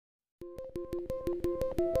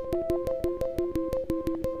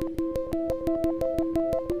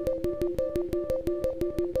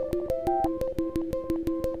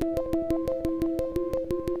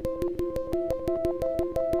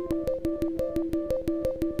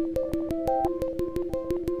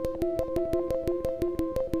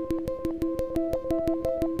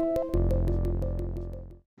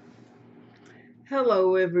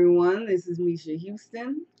Hello, everyone. This is Misha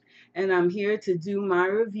Houston, and I'm here to do my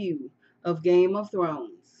review of Game of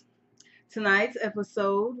Thrones. Tonight's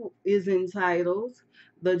episode is entitled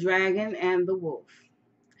The Dragon and the Wolf.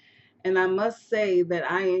 And I must say that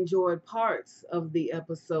I enjoyed parts of the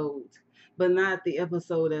episode, but not the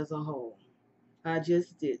episode as a whole. I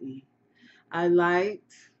just didn't. I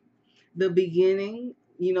liked the beginning,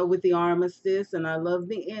 with the armistice, and I loved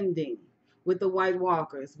the ending with the White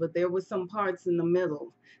Walkers, but there were some parts in the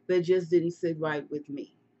middle that just didn't sit right with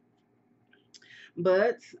me.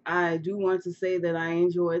 But I do want to say that I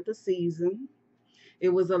enjoyed the season. It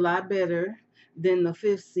was a lot better than the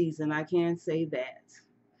fifth season. I can't say that.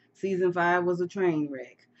 Season 5 was a train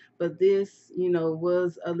wreck, but this,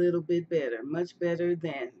 was a little bit better, much better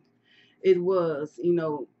than it was,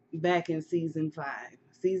 back in season 5.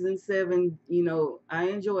 Season 7, I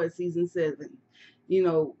enjoyed season 7,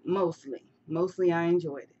 mostly. Mostly I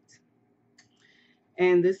enjoyed it.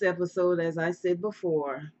 And this episode, as I said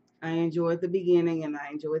before, I enjoyed the beginning and I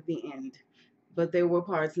enjoyed the end. But there were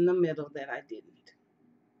parts in the middle that I didn't.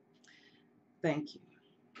 Thank you.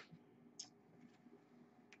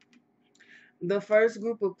 The first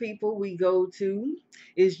group of people we go to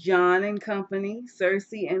is John and company,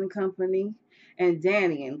 Cersei and company, and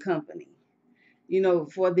Dany and company,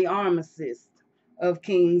 for the armistice of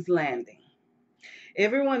King's Landing.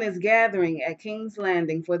 Everyone is gathering at King's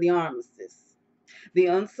Landing for the armistice. The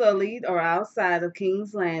Unsullied are outside of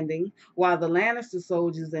King's Landing, while the Lannister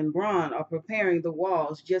soldiers and Bronn are preparing the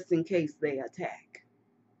walls just in case they attack.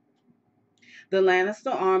 The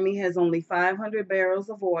Lannister army has only 500 barrels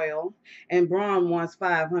of oil, and Bronn wants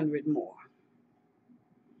 500 more.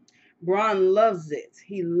 Bronn loves it.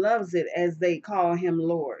 He loves it as they call him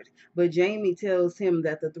Lord, but Jaime tells him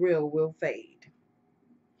that the thrill will fade.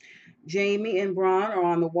 Jaime and Bronn are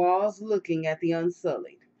on the walls looking at the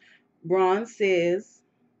Unsullied. Bronn says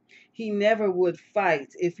he never would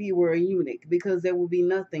fight if he were a eunuch because there would be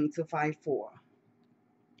nothing to fight for.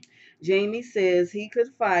 Jaime says he could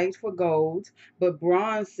fight for gold, but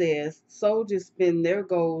Bronn says soldiers spend their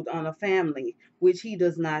gold on a family, which he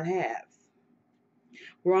does not have.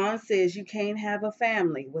 Bronn says you can't have a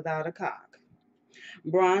family without a cock.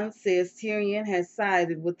 Bronn says Tyrion has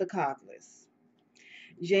sided with the cockless.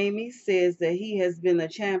 Jaime says that he has been a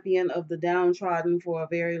champion of the downtrodden for a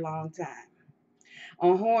very long time.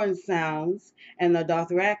 A horn sounds, and the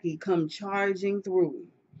Dothraki come charging through,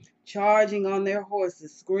 charging on their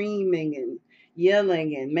horses, screaming and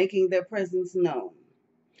yelling and making their presence known.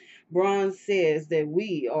 Bronn says that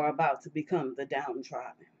we are about to become the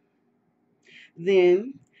downtrodden.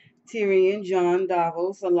 Then Tyrion, Jon,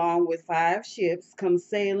 Davos, along with 5 ships, come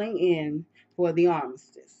sailing in for the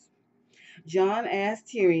armistice. Jon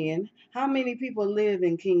asks Tyrion how many people live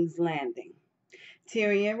in King's Landing.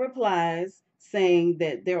 Tyrion replies, saying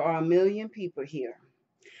that there are 1 million people here.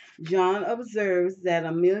 Jon observes that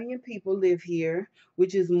 1 million people live here,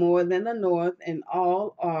 which is more than the north, and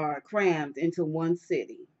all are crammed into one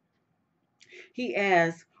city. He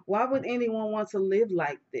asks, why would anyone want to live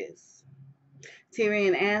like this?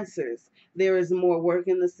 Tyrion answers, there is more work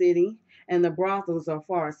in the city, and the brothels are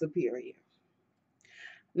far superior.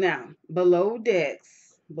 Now, below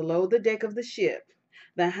the deck of the ship,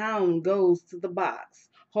 the Hound goes to the box,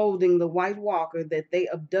 holding the White Walker that they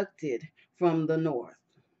abducted from the north.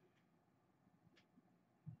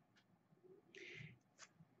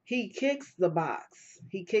 He kicks the box.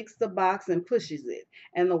 And pushes it,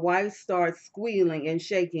 and the White starts squealing and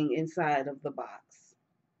shaking inside of the box.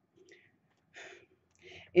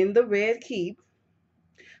 In the Red Keep,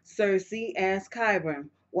 Cersei asks Qyburn,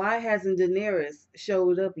 why hasn't Daenerys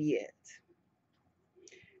showed up yet?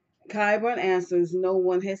 Qyburn answers no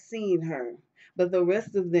one has seen her, but the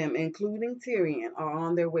rest of them, including Tyrion, are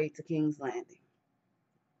on their way to King's Landing.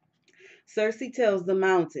 Cersei tells the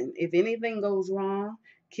Mountain, if anything goes wrong,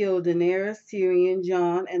 kill Daenerys, Tyrion,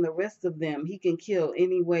 Jon, and the rest of them he can kill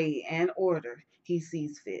any way and order he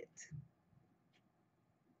sees fit.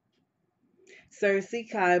 Cersei,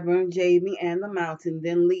 Qyburn, Jaime, and the Mountain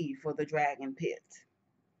then leave for the Dragon Pit.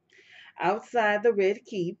 Outside the Red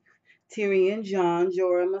Keep, Tyrion, Jon,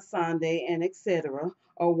 Jorah, Missandei, and etc.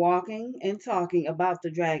 are walking and talking about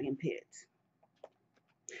the Dragon Pit.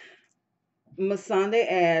 Masande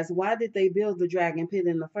asks, why did they build the dragon pit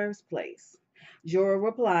in the first place? Jorah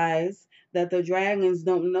replies that the dragons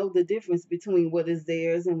don't know the difference between what is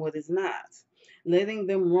theirs and what is not. Letting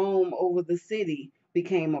them roam over the city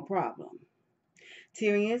became a problem.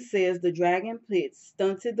 Tyrion says the dragon pit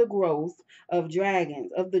stunted the growth of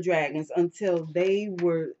the dragons until they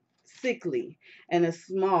were sickly and as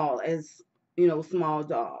small as, small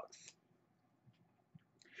dogs.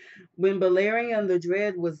 When Balerion the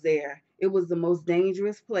Dread was there, it was the most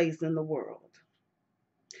dangerous place in the world.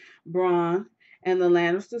 Bronn and the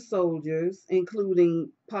Lannister soldiers,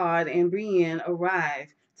 including Pod and Brienne, arrive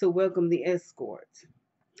to welcome the escort.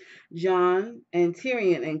 Jon and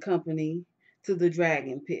Tyrion and company to the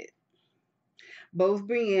dragon pit. Both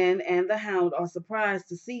Brienne and the Hound are surprised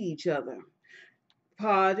to see each other.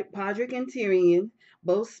 Podrick and Tyrion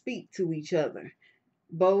both speak to each other.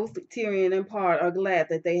 Both Tyrion and Pod are glad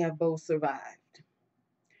that they have both survived.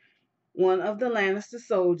 One of the Lannister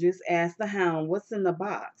soldiers asks the Hound what's in the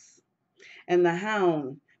box, and the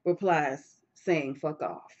Hound replies, saying, fuck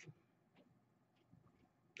off.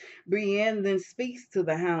 Brienne then speaks to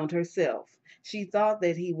the Hound herself. She thought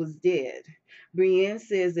that he was dead. Brienne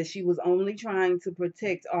says that she was only trying to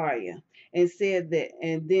protect Arya, and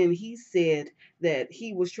then he said that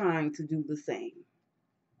he was trying to do the same.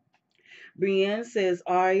 Brienne says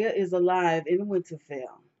Arya is alive in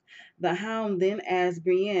Winterfell. The Hound then asks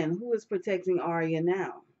Brienne who is protecting Arya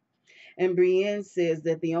now. And Brienne says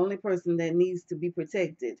that the only person that needs to be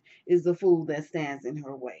protected is the fool that stands in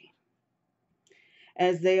her way.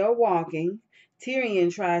 As they are walking,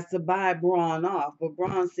 Tyrion tries to buy Bronn off, but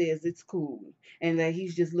Bronn says it's cool and that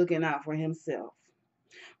he's just looking out for himself.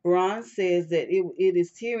 Bronn says that it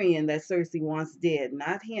is Tyrion that Cersei wants dead,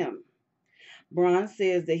 not him. Bronn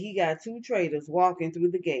says that he got two traitors walking through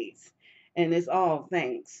the gates, and it's all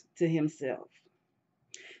thanks to himself.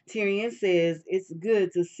 Tyrion says it's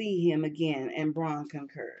good to see him again, and Bronn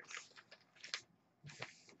concurs.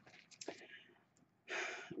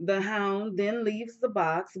 The Hound then leaves the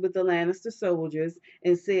box with the Lannister soldiers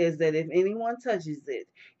and says that if anyone touches it,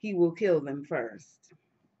 he will kill them first.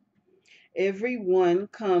 Everyone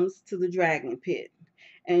comes to the dragon pit,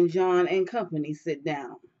 and Jon and company sit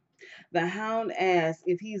down. The Hound asks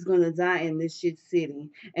if he's going to die in this shit city,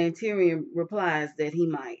 and Tyrion replies that he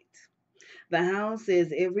might. The Hound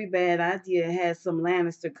says every bad idea has some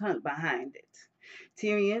Lannister cunt behind it.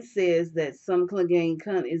 Tyrion says that some Clegane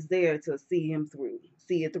cunt is there to see it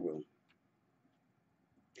through.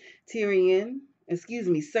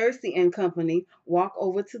 Cersei and company walk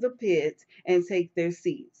over to the pit and take their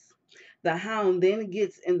seats. The Hound then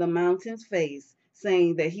gets in the Mountain's face,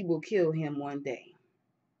 saying that he will kill him one day.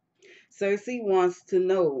 Cersei wants to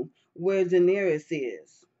know where Daenerys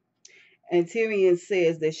is, and Tyrion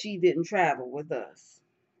says that she didn't travel with us.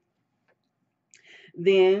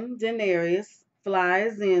 Then Daenerys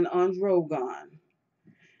flies in on Drogon,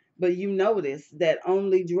 but you notice that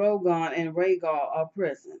only Drogon and Rhaegar are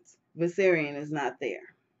present. Viserion is not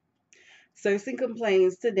there. Cersei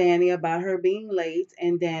complains to Dany about her being late,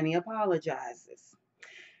 and Dany apologizes.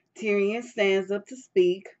 Tyrion stands up to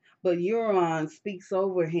speak, but Euron speaks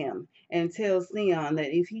over him and tells Theon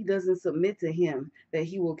that if he doesn't submit to him, that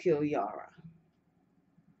he will kill Yara.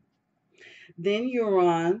 Then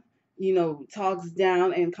Euron, talks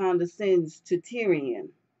down and condescends to Tyrion,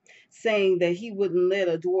 saying that he wouldn't let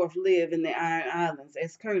a dwarf live in the Iron Islands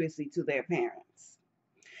as courtesy to their parents.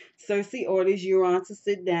 Cersei orders Euron to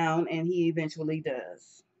sit down, and he eventually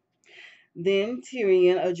does. Then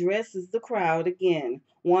Tyrion addresses the crowd again,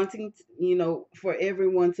 wanting, for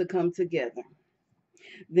everyone to come together.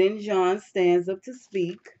 Then Jon stands up to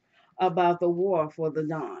speak about the war for the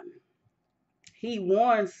Dawn. He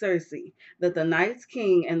warns Cersei that the Night's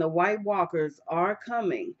King and the White Walkers are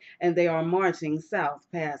coming, and they are marching south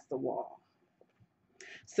past the wall.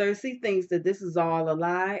 Cersei thinks that this is all a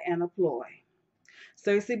lie and a ploy.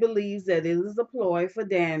 Cersei believes that it is a ploy for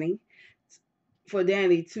Dany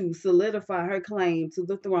to solidify her claim to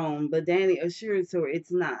the throne, but Dany assures her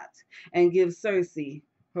it's not and gives Cersei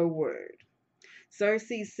her word.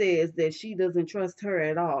 Cersei says that she doesn't trust her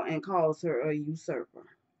at all and calls her a usurper.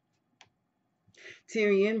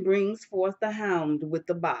 Tyrion brings forth the Hound with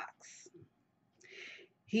the box.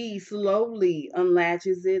 He slowly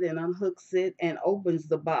unlatches it and unhooks it and opens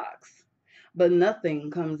the box, but nothing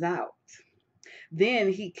comes out.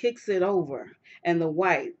 Then he kicks it over, and the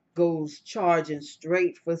White goes charging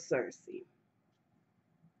straight for Cersei.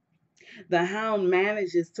 The Hound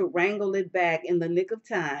manages to wrangle it back in the nick of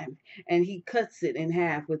time, and he cuts it in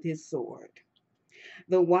half with his sword.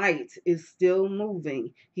 The White is still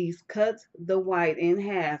moving. He's cut the White in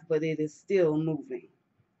half, but it is still moving.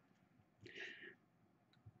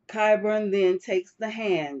 Qyburn then takes the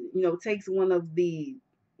hand, takes one of the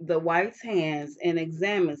wife's hands and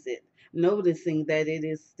examines it, noticing that it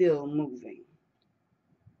is still moving.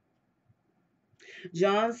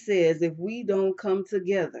 John says, if we don't come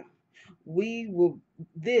together, we will,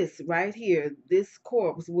 this right here, this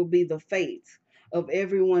corpse will be the fate of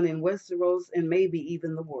everyone in Westeros and maybe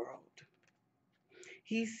even the world.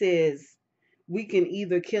 He says, we can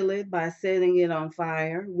either kill it by setting it on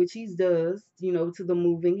fire, which he does, to the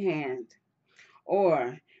moving hand,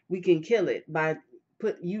 or we can kill it by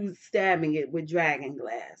you stabbing it with dragon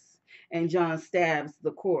glass. And John stabs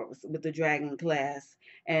the corpse with the dragon glass,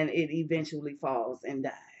 and it eventually falls and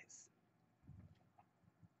dies.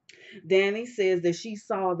 Dany says that she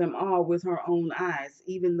saw them all with her own eyes,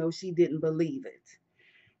 even though she didn't believe it.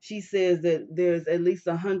 She says that there's at least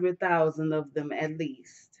 100,000 of them at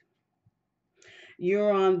least.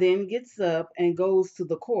 Euron then gets up and goes to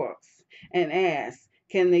the corpse and asks,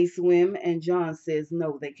 can they swim? And John says,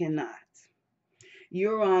 no, they cannot.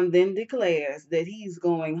 Euron then declares that he's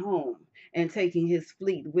going home and taking his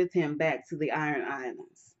fleet with him back to the Iron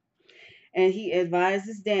Islands. And he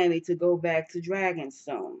advises Dany to go back to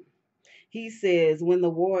Dragonstone. He says when the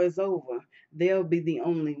war is over, they'll be the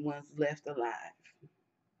only ones left alive.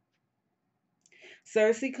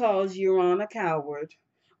 Cersei calls Euron a coward,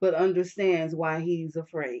 but understands why he's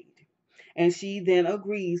afraid. And she then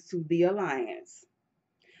agrees to the alliance,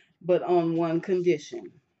 but on one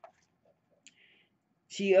condition.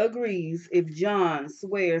 She agrees if Jon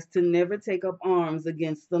swears to never take up arms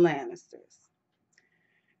against the Lannisters.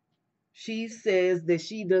 She says that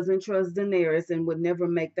she doesn't trust Daenerys and would never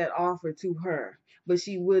make that offer to her, but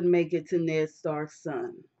she would make it to Ned Stark's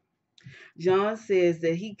son. Jon says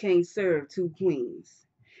that he can't serve two queens,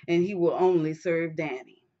 and he will only serve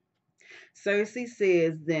Dany. Cersei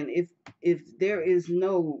says then if there is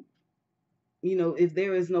no if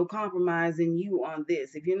there is no compromising you on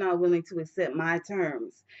this, if you're not willing to accept my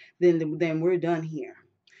terms, then we're done here.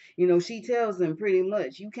 She tells him pretty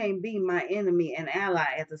much, you can't be my enemy and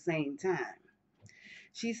ally at the same time.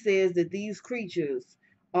 She says that these creatures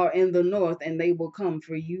are in the north and they will come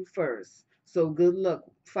for you first. So good luck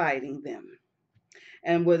fighting them.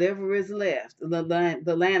 And whatever is left, the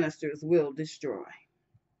Lannisters will destroy.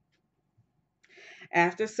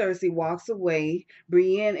 After Cersei walks away,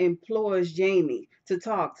 Brienne implores Jaime to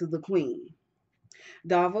talk to the queen.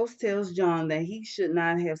 Davos tells Jon that he should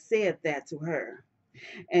not have said that to her.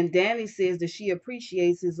 And Dany says that she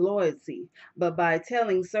appreciates his loyalty, but by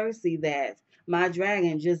telling Cersei that my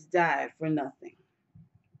dragon just died for nothing.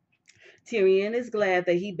 Tyrion is glad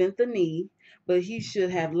that he bent the knee, but he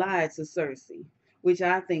should have lied to Cersei, which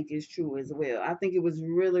I think is true as well. I think it was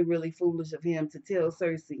really, really foolish of him to tell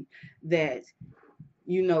Cersei that,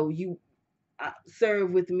 you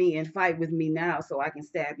serve with me and fight with me now so I can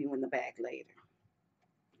stab you in the back later.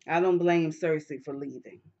 I don't blame Cersei for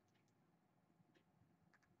leaving.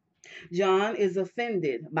 Jon is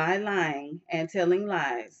offended by lying and telling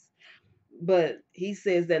lies, but he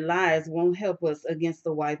says that lies won't help us against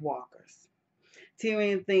the White Walkers.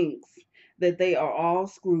 Tyrion thinks that they are all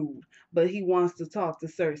screwed, but he wants to talk to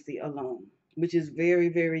Cersei alone, which is very,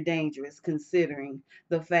 very dangerous considering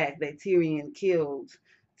the fact that Tyrion killed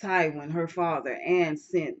Tywin, her father, and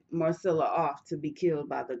sent Marcella off to be killed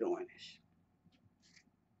by the Dornish.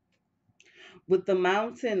 With the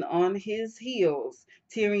mountain on his heels,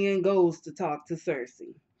 Tyrion goes to talk to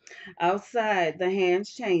Cersei. Outside the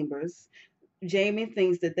Hand's chambers, Jaime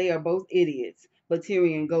thinks that they are both idiots, but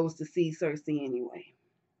Tyrion goes to see Cersei anyway.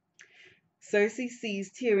 Cersei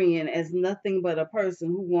sees Tyrion as nothing but a person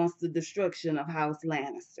who wants the destruction of House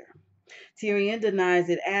Lannister. Tyrion denies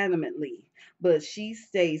it adamantly, but she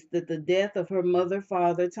states that the death of her mother,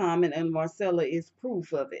 father, Tommen, and Marcella is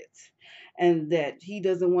proof of it, and that he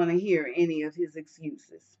doesn't want to hear any of his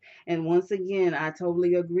excuses. And once again, I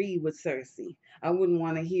totally agree with Cersei. I wouldn't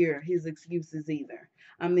want to hear his excuses either.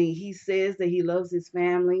 I mean, he says that he loves his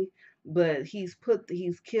family, but he's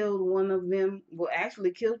killed one of them, well,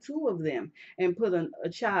 actually killed two of them, and put a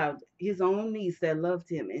child, his own niece that loved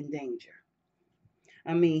him, in danger.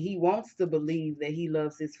 I mean, he wants to believe that he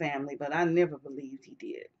loves his family, but I never believed he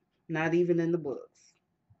did, not even in the books.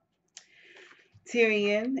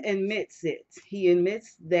 Tyrion admits it. He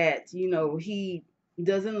admits that, he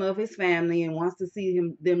doesn't love his family and wants to see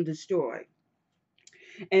them destroyed.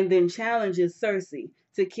 And then challenges Cersei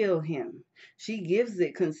to kill him. She gives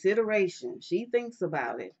it consideration. She thinks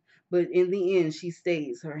about it, but in the end, she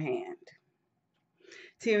stays her hand.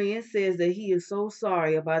 Tyrion says that he is so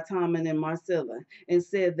sorry about Tommen and Marcella and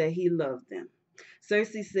said that he loved them.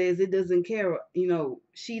 Cersei says it doesn't care,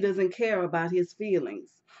 she doesn't care about his feelings,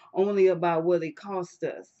 only about what it cost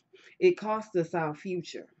us. It cost us our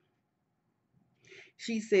future.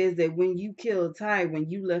 She says that when you killed Tywin,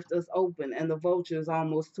 you left us open and the vultures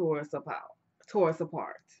almost tore us apart.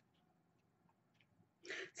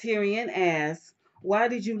 Tyrion asks, "Why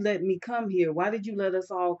did you let me come here? Why did you let us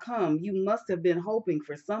all come? You must have been hoping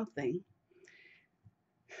for something."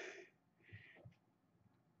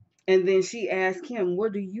 And then she asks him,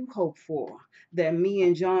 "What do you hope for? That me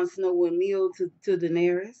and Jon Snow will kneel to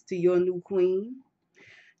Daenerys, to your new queen?"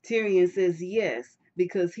 Tyrion says yes,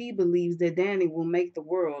 because he believes that Dany will make the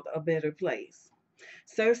world a better place.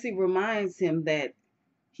 Cersei reminds him that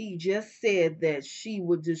he just said that she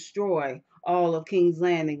would destroy all of King's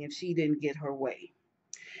Landing if she didn't get her way.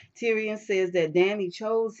 Tyrion says that Dany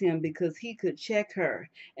chose him because he could check her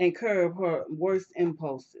and curb her worst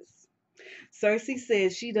impulses. Cersei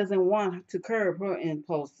says she doesn't want to curb her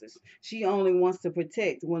impulses. She only wants to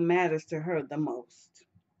protect what matters to her the most.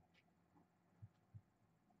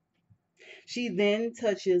 She then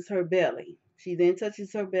touches her belly.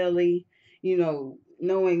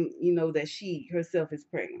 Knowing, that she herself is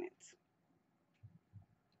pregnant.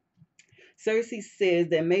 Cersei says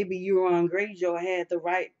that maybe Euron Greyjoy had the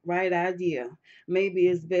right idea. Maybe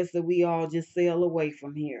it's best that we all just sail away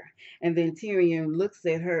from here. And then Tyrion looks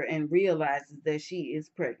at her and realizes that she is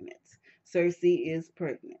pregnant. Cersei is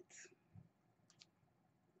pregnant.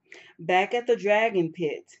 Back at the dragon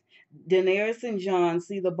pit, Daenerys and Jon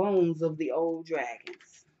see the bones of the old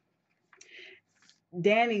dragons.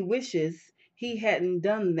 Dany wishes he hadn't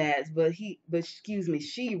done that, but she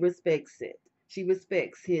respects it. She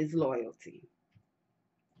respects his loyalty.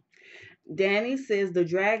 Dany says the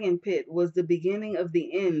dragon pit was the beginning of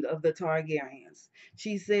the end of the Targaryens.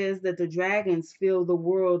 She says that the dragons fill the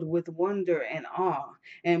world with wonder and awe,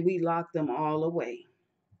 and we locked them all away.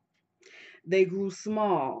 They grew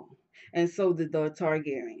small, and so did the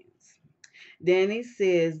Targaryens. Dany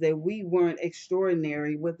says that we weren't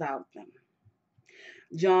extraordinary without them.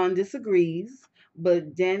 Jon disagrees,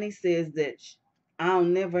 but Dany says that I'll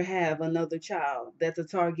never have another child, that the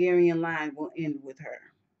Targaryen line will end with her.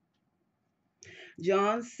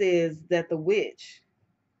 Jon says that the witch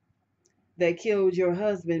that killed your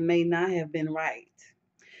husband may not have been right.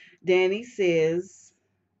 Dany says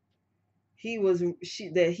Dany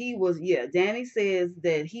says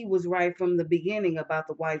that he was right from the beginning about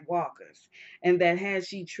the White Walkers, and that had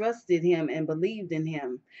she trusted him and believed in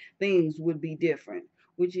him, things would be different,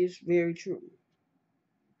 which is very true.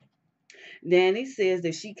 Dany says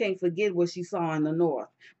that she can't forget what she saw in the north,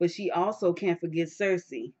 but she also can't forget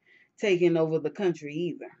Cersei taking over the country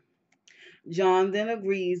either. Jon then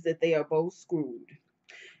agrees that they are both screwed.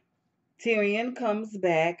 Tyrion comes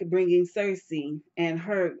back, bringing Cersei and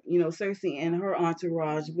her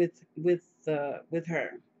entourage with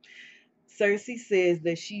her. Cersei says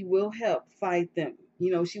that she will help fight them.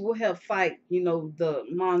 She will help fight, the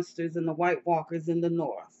monsters and the White Walkers in the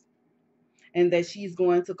north, and that she's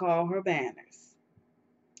going to call her banners.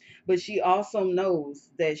 But she also knows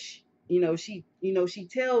that she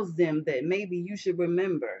tells them that maybe you should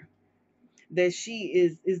remember that she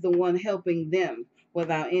is the one helping them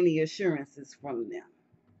without any assurances from them.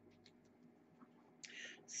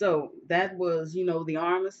 So that was, the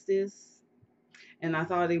armistice, and I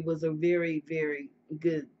thought it was a very, very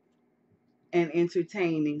good and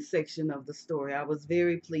entertaining section of the story. I was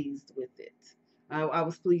very pleased with it. I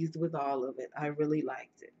was pleased with all of it. I really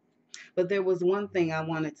liked it. But there was one thing I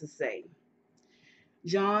wanted to say.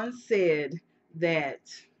 Jon said that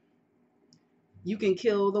you can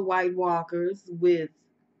kill the White Walkers with,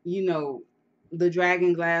 the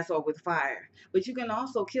dragon glass or with fire, but you can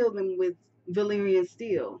also kill them with Valyrian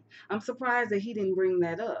steel. I'm surprised that he didn't bring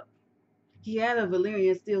that up. He had a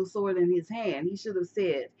Valyrian steel sword in his hand. He should have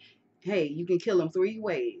said, hey, you can kill them 3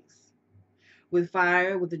 ways: with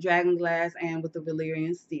fire, with the dragon glass, and with the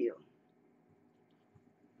Valyrian steel.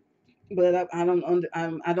 But I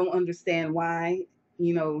don't understand why,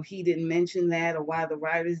 he didn't mention that, or why the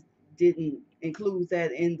writers didn't include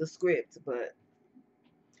that in the script. But,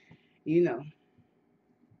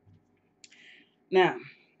 Now,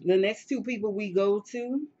 the next 2 people we go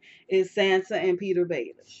to is Sansa and Peter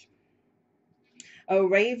Baelish. A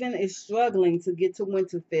raven is struggling to get to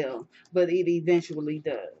Winterfell, but it eventually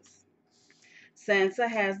does. Sansa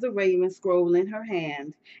has the raven scroll in her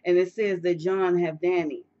hand, and it says that Jon and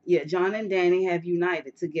Dany have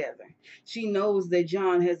united together. She knows that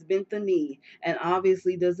Jon has bent the knee and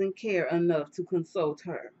obviously doesn't care enough to consult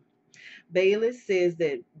her. Baelish says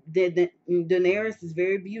that Daenerys is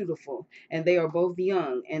very beautiful, and they are both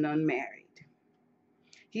young and unmarried.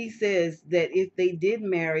 He says that if they did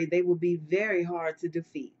marry, they would be very hard to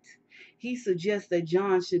defeat. He suggests that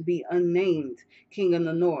Jon should be unnamed King of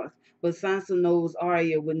the North, But Sansa knows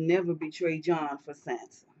Arya would never betray Jon for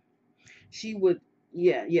Sansa. She would,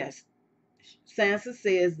 yes. Sansa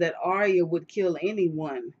says that Arya would kill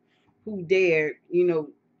anyone who dared,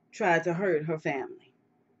 try to hurt her family.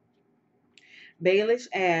 Baelish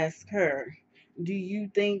asks her, do you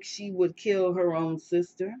think she would kill her own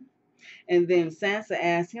sister? And then Sansa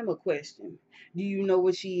asks him a question. Do you know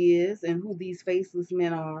what she is and who these faceless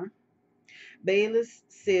men are? Baelish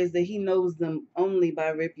says that he knows them only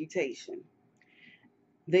by reputation.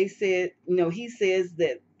 He says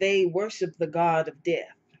that they worship the god of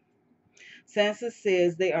death. Sansa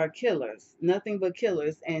says they are killers, nothing but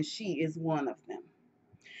killers, and she is one of them.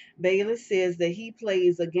 Baelish says that he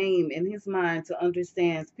plays a game in his mind to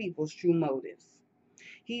understand people's true motives.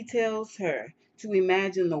 He tells her to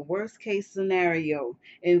imagine the worst case scenario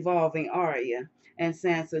involving Arya, and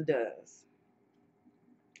Sansa does.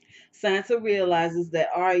 Sansa realizes that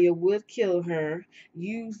Arya would kill her,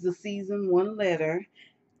 use the season 1 letter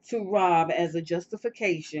to Robb as a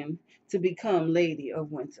justification to become Lady of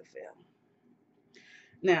Winterfell.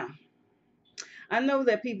 Now, I know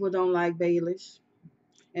that people don't like Baelish,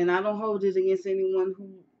 and I don't hold it against anyone who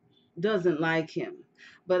doesn't like him,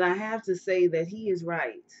 but I have to say that he is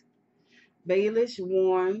right. Baelish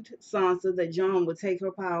warned Sansa that Jon would take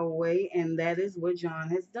her power away, and that is what Jon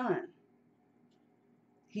has done.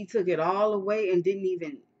 He took it all away and didn't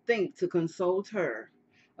even think to consult her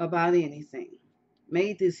about anything.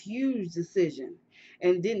 Made this huge decision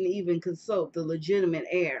and didn't even consult the legitimate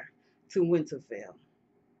heir to Winterfell.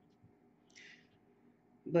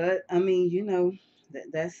 But I mean,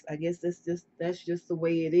 that's I guess that's just the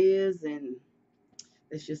way it is, and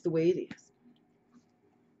that's just the way it is.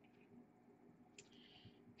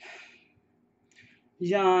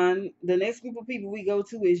 Jon, the next group of people we go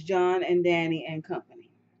to is Jon and Dany and company.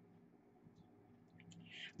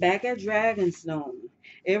 Back at Dragonstone,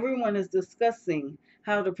 everyone is discussing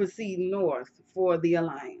how to proceed north for the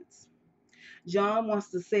Alliance. Jon wants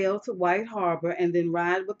to sail to White Harbor and then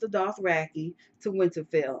ride with the Dothraki to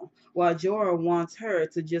Winterfell, while Jorah wants her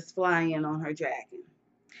to just fly in on her dragon.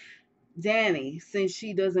 Dany, since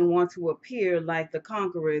she doesn't want to appear like the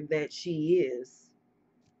conqueror that she is,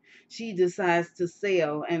 she decides to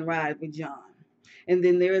sail and ride with Jon. And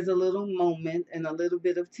then there is a little moment and a little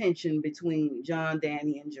bit of tension between Jon,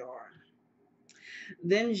 Dany, and Jorah.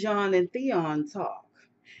 Then Jon and Theon talk,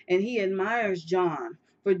 and he admires Jon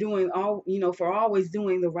for for always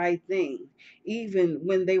doing the right thing, even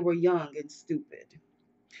when they were young and stupid.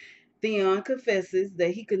 Theon confesses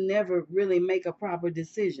that he could never really make a proper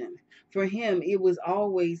decision. For him, it was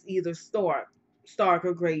always either Stark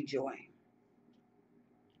or Greyjoy.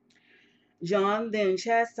 Jon then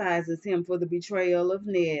chastises him for the betrayal of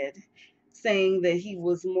Ned, saying that he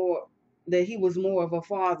was more of a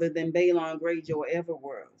father than Balon Greyjoy ever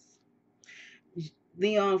was.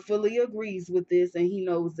 Theon fully agrees with this, and he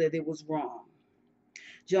knows that it was wrong.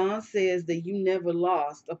 Jon says that you never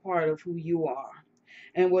lost a part of who you are,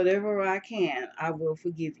 and whatever I can, I will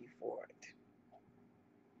forgive you for it.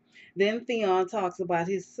 Then Theon talks about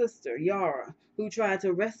his sister, Yara, who tried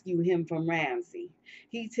to rescue him from Ramsay.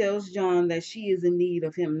 He tells Jon that she is in need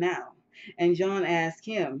of him now, and Jon asks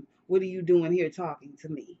him, "What are you doing here talking to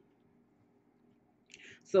me?"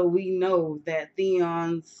 So we know that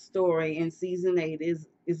Theon's story in season 8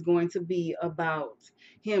 is going to be about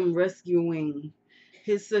him rescuing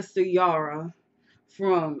his sister Yara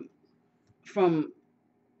from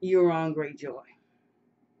Euron Greyjoy.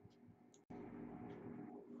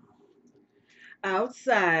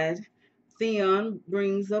 Outside, Theon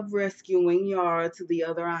brings up rescuing Yara to the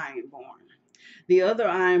other Ironborn. The other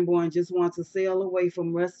Ironborn just want to sail away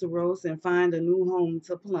from Westeros and find a new home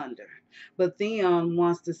to plunder, but Theon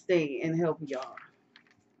wants to stay and help Yara.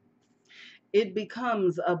 It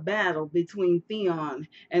becomes a battle between Theon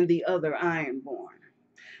and the other Ironborn.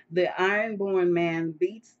 The Ironborn man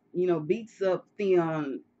beats up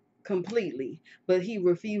Theon completely, but he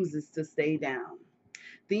refuses to stay down.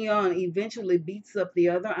 Theon eventually beats up the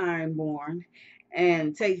other Ironborn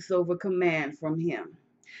and takes over command from him.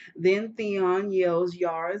 Then Theon yells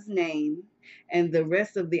Yara's name, and the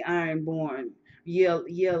rest of the Ironborn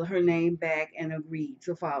yell her name back and agree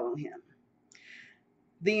to follow him.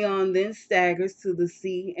 Theon then staggers to the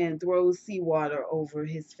sea and throws seawater over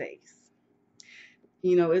his face.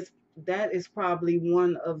 That is probably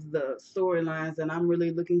one of the storylines that I'm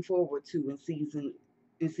really looking forward to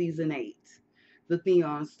in season 8. The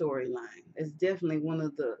Theon storyline. It's definitely one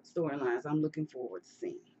of the storylines I'm looking forward to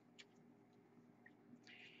seeing.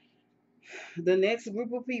 The next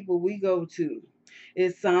group of people we go to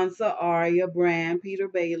is Sansa, Arya, Bran, Peter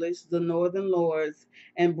Baelish, the Northern Lords,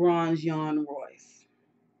 and Bronze Yohn Royce.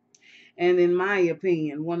 and in my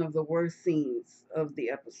opinion, one of the worst scenes of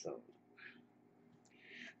the episode.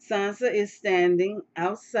 Sansa is standing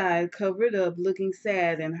outside, covered up, looking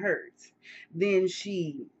sad and hurt. Then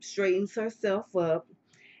she straightens herself up,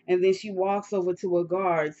 and then she walks over to a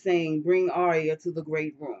guard, saying, "Bring Arya to the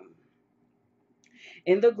great room."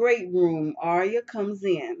 In the great room, Arya comes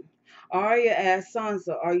in. Arya asks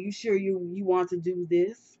Sansa, "Are you sure you want to do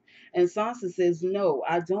this?" And Sansa says, "No,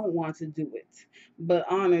 I don't want to do it, but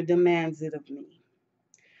honor demands it of me."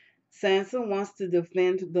 Sansa wants to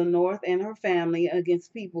defend the North and her family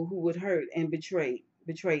against people who would hurt and betray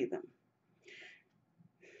them.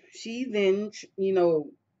 She then,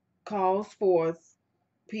 calls forth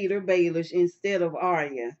Peter Baelish instead of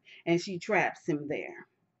Arya, and she traps him there.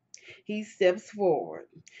 He steps forward.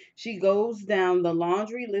 She goes down the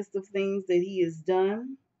laundry list of things that he has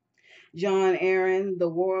done. Jon Arryn, the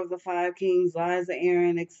War of the Five Kings, Lysa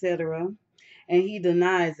Arryn, etc. And he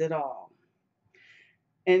denies it all.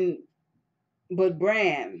 But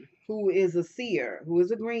Bran, who is a seer, who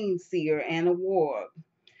is a green seer and a warg,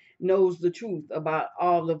 knows the truth about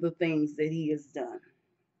all of the things that he has done.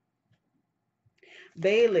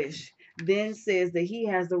 Baelish then says that he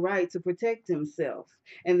has the right to protect himself,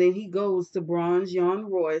 and then he goes to Bronn Jon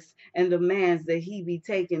Royce and demands that he be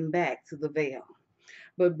taken back to the Vale.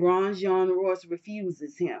 But Bronn Jon Royce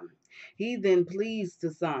refuses him. He then pleads to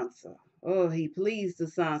Sansa. Oh, he pleads to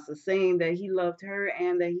Sansa, saying that he loved her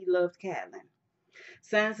and that he loved Catelyn.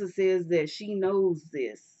 Sansa says that she knows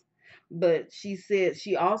this, but she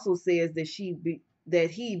also says that that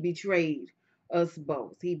he betrayed us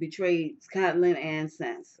both. He betrayed Catelyn and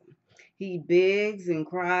Sansa. He begs and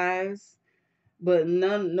cries, but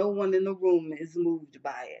no one in the room is moved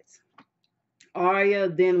by it. Arya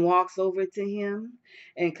then walks over to him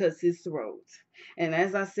and cuts his throat. And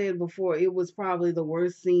as I said before, it was probably the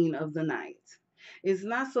worst scene of the night. It's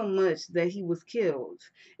not so much that he was killed,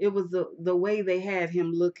 it was the way they had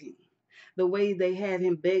him looking. The way they had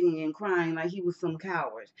him begging and crying like he was some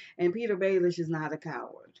coward. And Peter Baelish is not a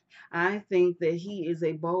coward. I think that he is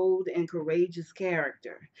a bold and courageous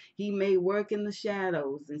character. He may work in the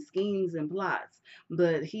shadows and schemes and plots,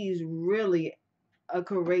 but he's really a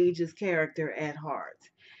courageous character at heart.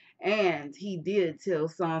 And he did tell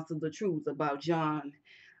Sansa the truth about Jon,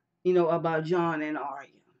 about Jon and Arya.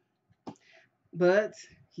 But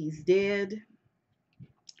he's dead.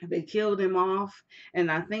 They killed him off, and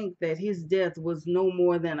I think that his death was no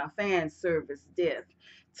more than a fan service death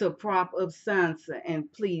to prop up Sansa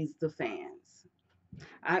and please the fans.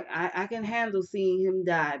 I can handle seeing him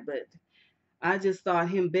die, but I just thought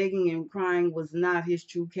him begging and crying was not his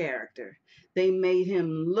true character. They made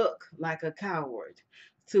him look like a coward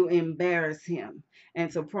to embarrass him and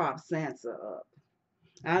to prop Sansa up.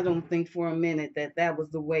 I don't think for a minute that that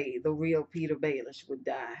was the way the real Peter Baelish would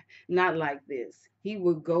die. Not like this. He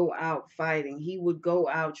would go out fighting. He would go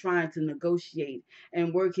out trying to negotiate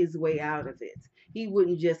and work his way out of it. He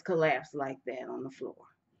wouldn't just collapse like that on the floor.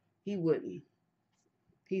 He wouldn't.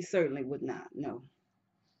 He certainly would not. No.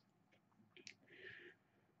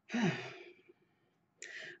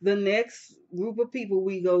 The next group of people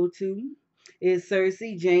we go to is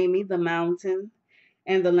Cersei, Jaime, the Mountain,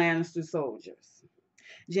 and the Lannister soldiers.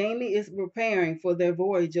 Jaime is preparing for their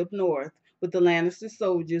voyage up north with the Lannister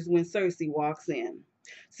soldiers when Cersei walks in.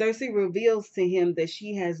 Cersei reveals to him that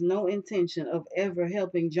she has no intention of ever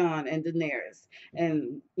helping Jon and Daenerys.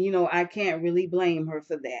 And, I can't really blame her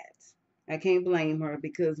for that. I can't blame her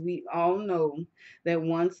because we all know that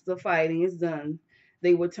once the fighting is done,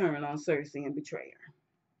 they will turn on Cersei and betray her.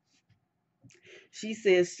 She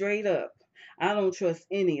says straight up, "I don't trust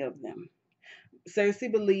any of them."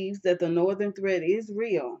 Cersei believes that the northern threat is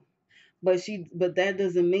real, but that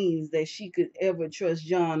doesn't mean that she could ever trust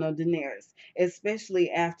Jon or Daenerys, especially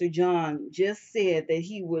after Jon just said that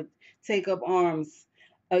he would take up arms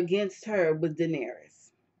against her with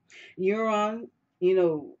Daenerys. Euron, you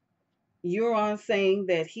know, Euron saying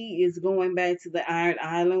that he is going back to the Iron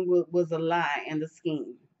Island was a lie and a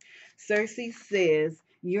scheme. Cersei says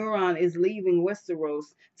Euron is leaving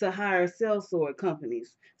Westeros to hire sellsword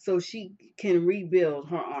companies so she can rebuild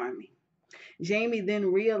her army. Jaime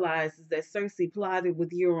then realizes that Cersei plotted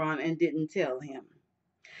with Euron and didn't tell him.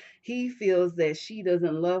 He feels that she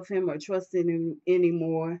doesn't love him or trust him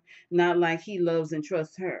anymore, not like he loves and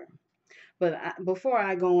trusts her. But before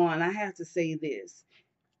I go on, I have to say this.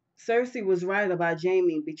 Cersei was right about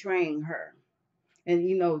Jaime betraying her.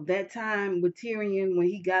 And that time with Tyrion when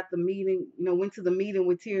he got the meeting, went to the meeting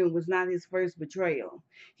with Tyrion was not his first betrayal.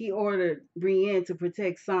 He ordered Brienne to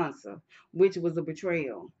protect Sansa, which was a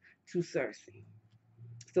betrayal to Cersei.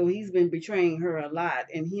 So he's been betraying her a lot,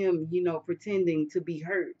 and him, pretending to be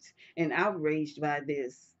hurt and outraged by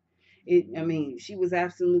this. I mean, she was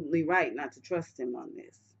absolutely right not to trust him on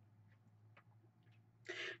this.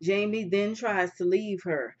 Jaime then tries to leave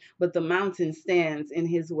her, but the mountain stands in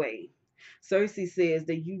his way. Cersei says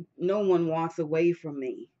that no one walks away from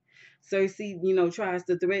me. Cersei, tries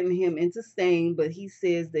to threaten him into staying, but he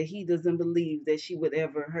says that he doesn't believe that she would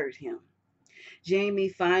ever hurt him. Jaime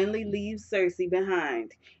finally leaves Cersei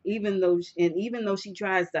behind, even though she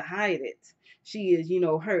tries to hide it, she is,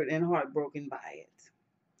 hurt and heartbroken by it.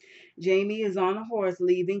 Jaime is on a horse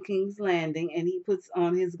leaving King's Landing, and he puts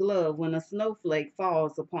on his glove when a snowflake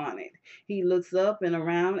falls upon it. He looks up and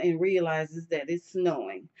around and realizes that it's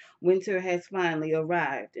snowing. Winter has finally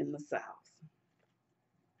arrived in the south.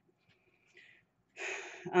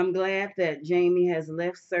 I'm glad that Jaime has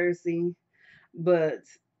left Cersei, but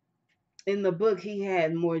in the book he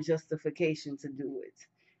had more justification to do it.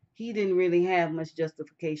 He didn't really have much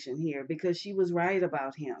justification here because she was right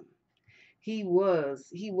about him. He was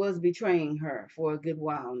betraying her for a good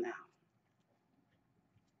while now.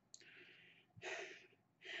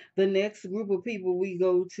 The next group of people we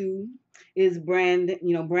go to is Bran,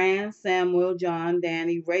 Samuel, Jon,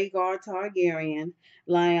 Dany, Rhaegar Targaryen,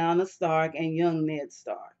 Lyanna Stark, and young Ned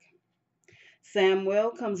Stark.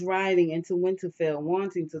 Samuel comes riding into Winterfell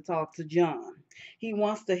wanting to talk to Jon. He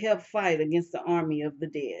wants to help fight against the army of the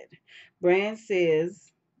dead. Bran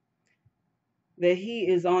says that he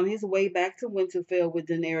is on his way back to Winterfell with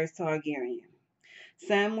Daenerys Targaryen.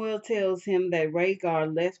 Samuel tells him that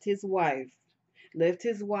Rhaegar left his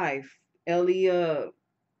wife, Elia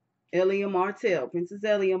Martell, Princess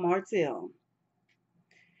Elia Martell,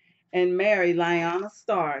 and married Lyanna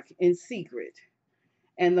Stark in secret,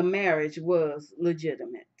 and the marriage was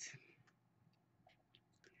legitimate.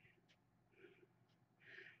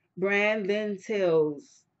 Bran then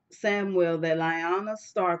tells Samuel that Lyanna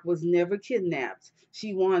Stark was never kidnapped.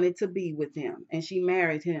 She wanted to be with him, and she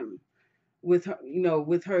married him with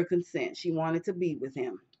her consent. She wanted to be with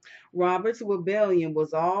him. Robert's rebellion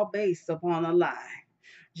was all based upon a lie.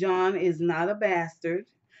 Jon is not a bastard.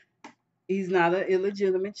 He's not an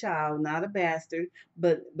illegitimate child, not a bastard,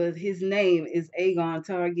 but his name is Aegon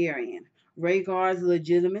Targaryen, Rhaegar's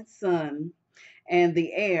legitimate son and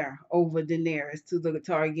the heir over Daenerys to the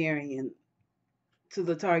Targaryen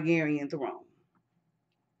throne.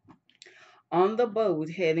 On the boat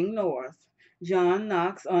heading north, Jon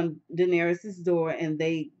knocks on Daenerys' door and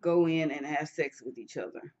they go in and have sex with each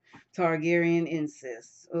other. Targaryen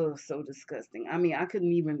incest. Oh, so disgusting. I mean, I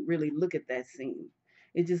couldn't even really look at that scene.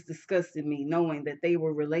 It just disgusted me knowing that they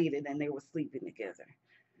were related and they were sleeping together.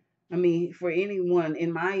 I mean, for anyone,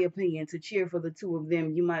 in my opinion, to cheer for the two of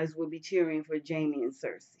them, you might as well be cheering for Jaime and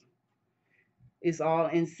Cersei. It's all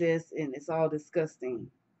incest and it's all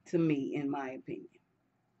disgusting to me, in my opinion.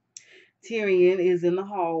 Tyrion is in the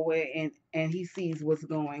hallway and he sees what's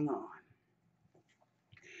going on.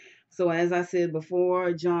 So as I said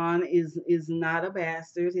before, Jon is not a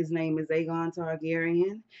bastard. His name is Aegon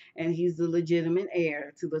Targaryen, and he's the legitimate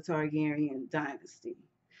heir to the Targaryen dynasty.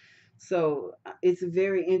 So it's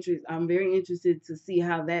very interesting. I'm very interested to see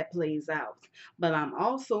how that plays out. But I'm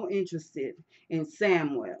also interested in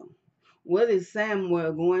Samuel. What is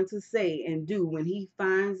Samuel going to say and do when he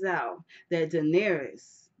finds out that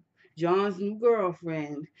Daenerys, Jon's new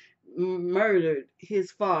girlfriend, murdered his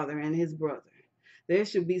father and his brother? There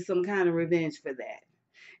should be some kind of revenge for that.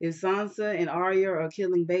 If Sansa and Arya are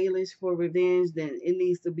killing Baelish for revenge, then it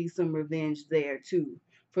needs to be some revenge there too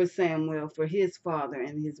for Samuel, for his father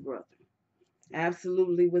and his brother.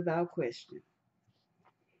 Absolutely, without question.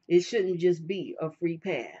 It shouldn't just be a free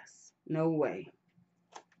pass. No way.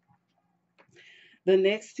 The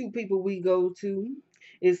next two people we go to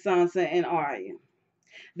is Sansa and Arya.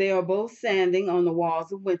 They are both standing on the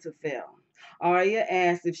walls of Winterfell. Arya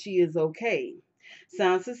asks if she is okay.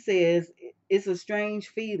 Sansa says it's a strange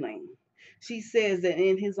feeling. She says that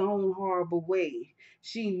in his own horrible way,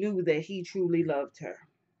 she knew that he truly loved her.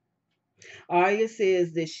 Arya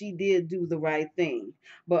says that she did do the right thing,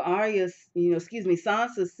 but Sansa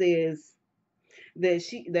says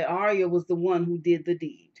that Arya was the one who did the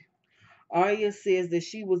deed. Arya says that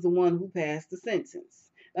she was the one who passed the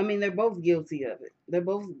sentence. I mean, they're both guilty of it. They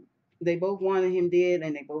both wanted him dead,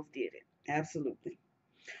 and they both did it. Absolutely.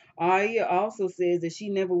 Arya also says that she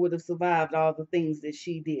never would have survived all the things that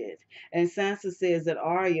she did. And Sansa says that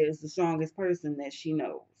Arya is the strongest person that she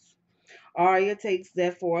knows. Arya takes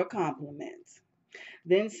that for a compliment.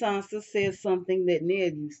 Then Sansa says something that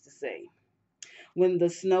Ned used to say. When the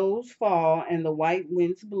snows fall and the white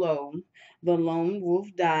winds blow, the lone wolf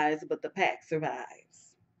dies, but the pack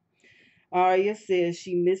survives. Arya says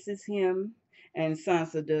she misses him, and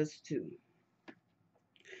Sansa does too.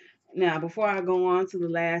 Now, before I go on to the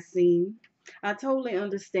last scene, I totally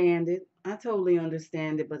understand it. I totally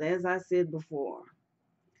understand it. But as I said before,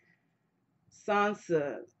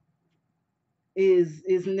 Sansa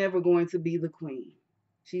is never going to be the queen.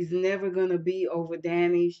 She's never gonna be over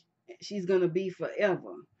Dany. She's gonna be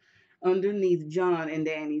forever underneath Jon and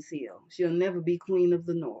Dany's heel. She'll never be queen of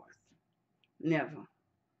the North. Never.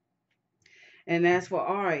 And as for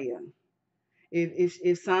Arya,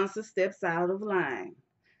 if Sansa steps out of line,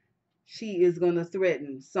 she is gonna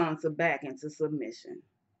threaten Sansa back into submission.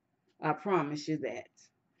 I promise you that.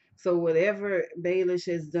 So whatever Baelish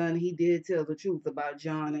has done, he did tell the truth about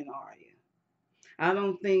Jon and Arya. I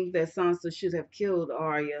don't think that Sansa should have killed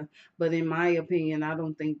Arya, but in my opinion, I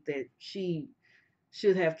don't think that she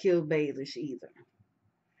should have killed Baelish either.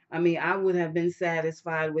 I mean, I would have been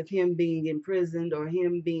satisfied with him being imprisoned or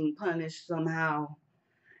him being punished somehow.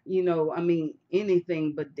 I mean,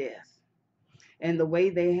 anything but death. And the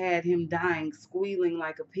way they had him dying, squealing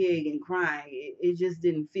like a pig and crying, it just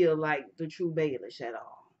didn't feel like the true Baelish at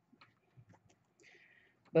all.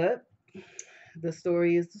 But the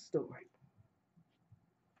story is the story.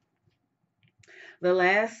 The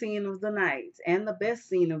last scene of the night, and the best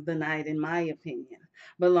scene of the night, in my opinion,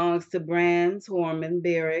 belongs to Bran, Tormund,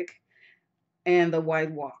 Beric, and the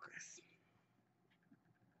White Walkers.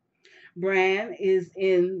 Bran is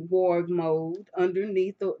in warg mode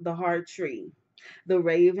underneath the heart tree. The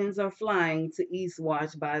ravens are flying to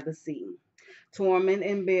Eastwatch by the sea. Tormund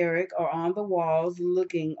and Beric are on the walls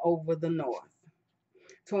looking over the north.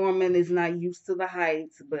 Tormund is not used to the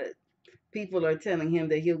heights, but people are telling him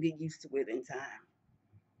that he'll get used to it in time.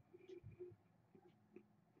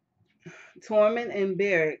 Tormund and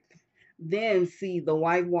Beric then see the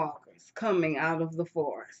White Walkers coming out of the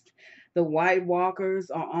forest. The White Walkers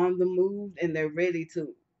are on the move and they're ready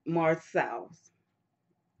to march south.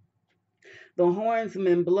 The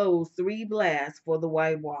hornsman blows 3 blasts for the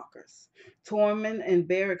White Walkers. Tormund and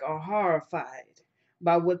Beric are horrified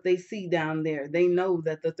by what they see down there. They know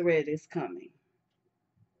that the threat is coming.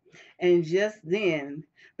 And just then,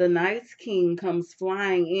 the Night's King comes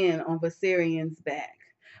flying in on Viserion's back.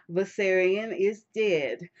 Viserion is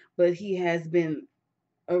dead, but he has been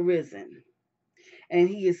arisen, and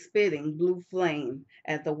he is spitting blue flame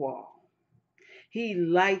at the wall. He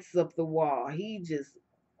lights up the wall. He just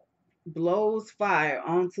blows fire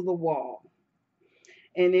onto the wall,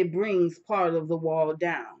 and it brings part of the wall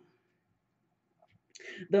down.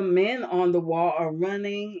 The men on the wall are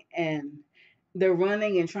running, and they're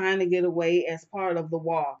running and trying to get away as part of the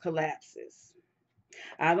wall collapses.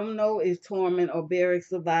 I don't know if Tormund or Beric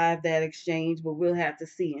survived that exchange, but we'll have to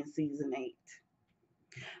see in season 8.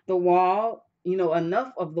 The wall,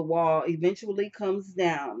 enough of the wall eventually comes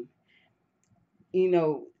down,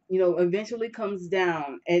 eventually comes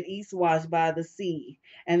down at Eastwatch by the sea,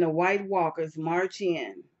 and the White Walkers march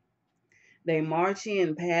in. They march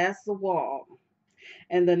in past the wall,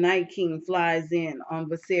 and the Night King flies in on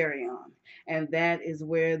Viserion, and that is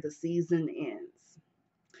where the season ends.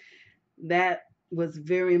 That was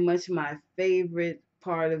very much my favorite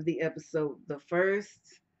part of the episode. The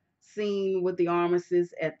first scene with the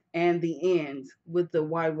armistice and the end with the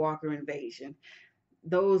White Walker invasion.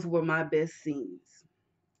 Those were my best scenes.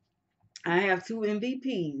 I have 2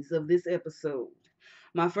 MVPs of this episode.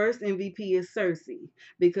 My first MVP is Cersei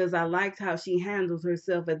because I liked how she handled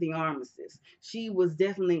herself at the armistice. She was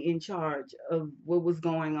definitely in charge of what was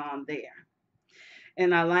going on there.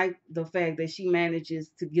 And I like the fact that she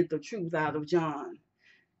manages to get the truth out of Jon,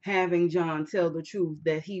 having Jon tell the truth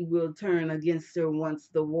that he will turn against her once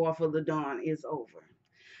the War for the Dawn is over.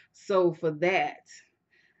 So for that,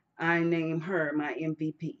 I name her my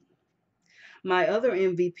MVP. My other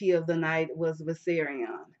MVP of the night was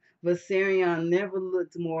Viserion. Viserion never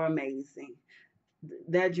looked more amazing.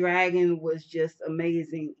 That dragon was just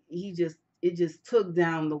amazing. It just took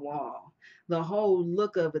down the wall. The whole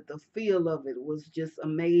look of it, the feel of it was just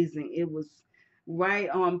amazing. It was right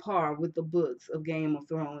on par with the books of Game of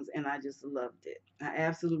Thrones, and I just loved it. I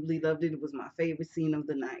absolutely loved it. It was my favorite scene of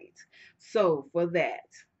the night. So for that,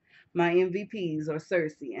 my MVPs are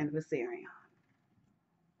Cersei and Viserion.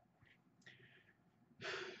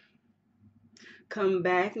 Come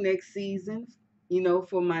back next season,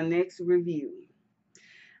 for my next review.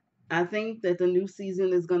 I think that the new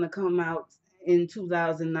season is going to come out in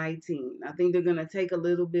 2019. I think they're going to take a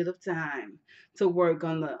little bit of time to work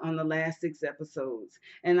on the last 6 episodes,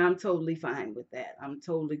 and I'm totally fine with that. I'm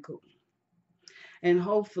totally cool. And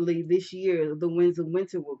hopefully this year the Winds of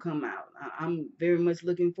Winter will come out. I'm very much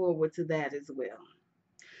looking forward to that as well.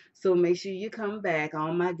 So make sure you come back,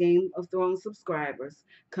 all my Game of Thrones subscribers,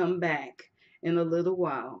 come back in a little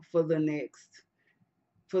while for the next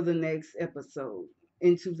episode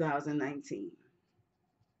in 2019.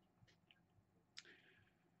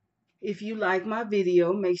 If you like my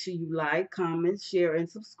video, make sure you like, comment, share, and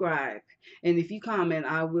subscribe. And if you comment,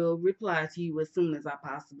 I will reply to you as soon as I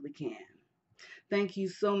possibly can. Thank you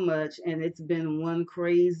so much, and it's been one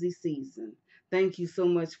crazy season. Thank you so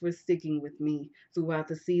much for sticking with me throughout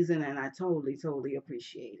the season, and I totally, totally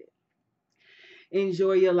appreciate it.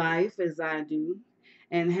 Enjoy your life as I do,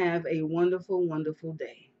 and have a wonderful, wonderful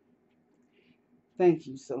day. Thank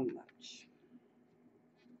you so much.